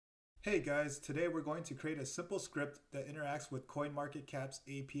Hey guys, today we're going to create a simple script that interacts with CoinMarketCap's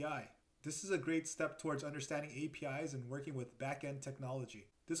API. This is a great step towards understanding APIs and working with back-end technology.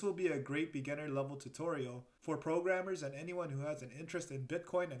 This will be a great beginner level tutorial for programmers and anyone who has an interest in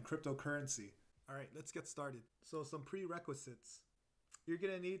Bitcoin and cryptocurrency. Alright, let's get started. So some prerequisites. You're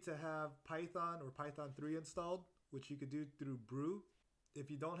going to need to have Python or Python 3 installed, which you could do through Brew.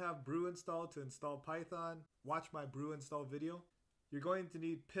 If you don't have Brew installed to install Python, watch my Brew install video. You're going to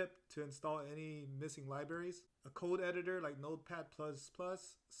need pip to install any missing libraries, a code editor like Notepad++,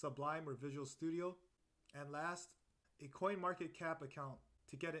 Sublime or Visual Studio, and last, a CoinMarketCap account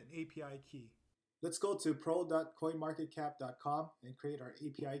to get an API key. Let's go to pro.coinmarketcap.com and create our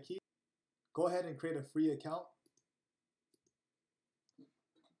API key. Go ahead and create a free account.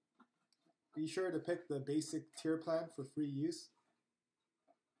 Be sure to pick the basic tier plan for free use.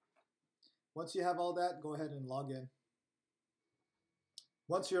 Once you have all that, go ahead and log in.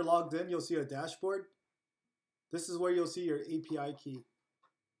 Once you're logged in, you'll see a dashboard. This is where you'll see your API key.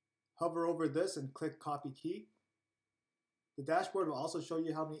 Hover over this and click Copy Key. The dashboard will also show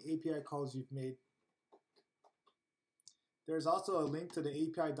you how many API calls you've made. There's also a link to the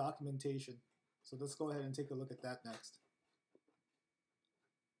API documentation. So let's go ahead and take a look at that next.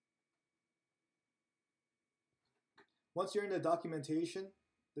 Once you're in the documentation,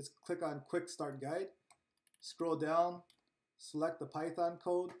 let's click on Quick Start Guide. Scroll down. Select the Python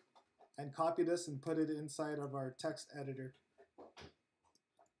code and copy this and put it inside of our text editor.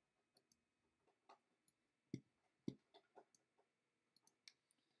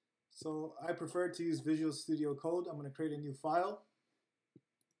 So I prefer to use Visual Studio Code. I'm going to create a new file.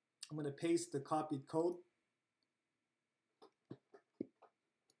 I'm going to paste the copied code.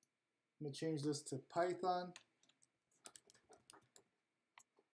 I'm going to change this to Python.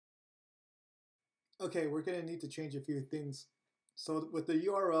 Okay, we're going to need to change a few things. So with the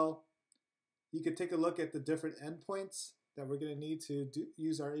URL, you could take a look at the different endpoints that we're going to need to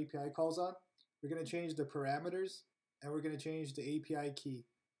use our API calls on. We're going to change the parameters, and we're going to change the API key.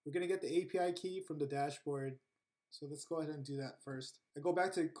 We're going to get the API key from the dashboard. So let's go ahead and do that first. I go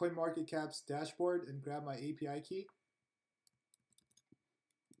back to CoinMarketCap's dashboard and grab my API key.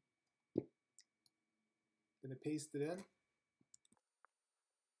 I'm going to paste it in.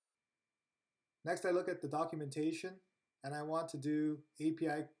 Next, I look at the documentation, and I want to do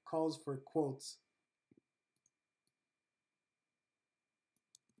API calls for quotes.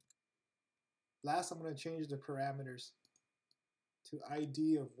 Last, I'm going to change the parameters to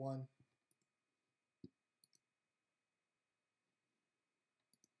ID of 1.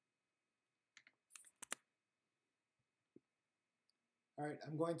 All right,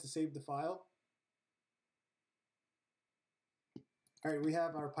 I'm going to save the file. All right, we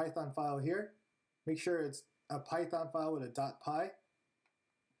have our Python file here. Make sure it's a Python file with a .py.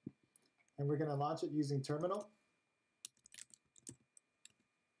 And we're going to launch it using terminal.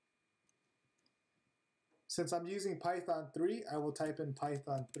 Since I'm using Python 3, I will type in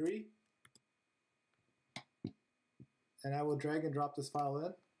Python 3. And I will drag and drop this file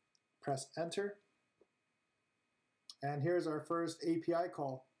in. Press enter. And here's our first API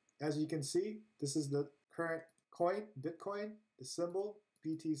call. As you can see, this is the current coin, Bitcoin, the symbol,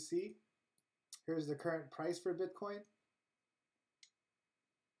 BTC. Here's the current price for Bitcoin.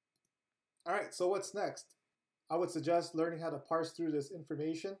 All right, so what's next? I would suggest learning how to parse through this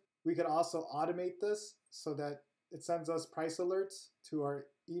information. We could also automate this so that it sends us price alerts to our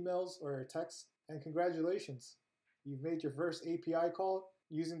emails or our texts. And congratulations, you've made your first API call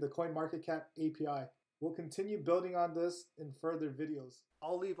using the CoinMarketCap API. We'll continue building on this in further videos.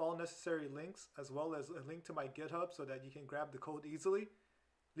 I'll leave all necessary links as well as a link to my GitHub so that you can grab the code easily.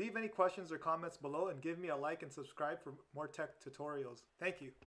 Leave any questions or comments below and give me a like and subscribe for more tech tutorials. Thank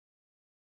you.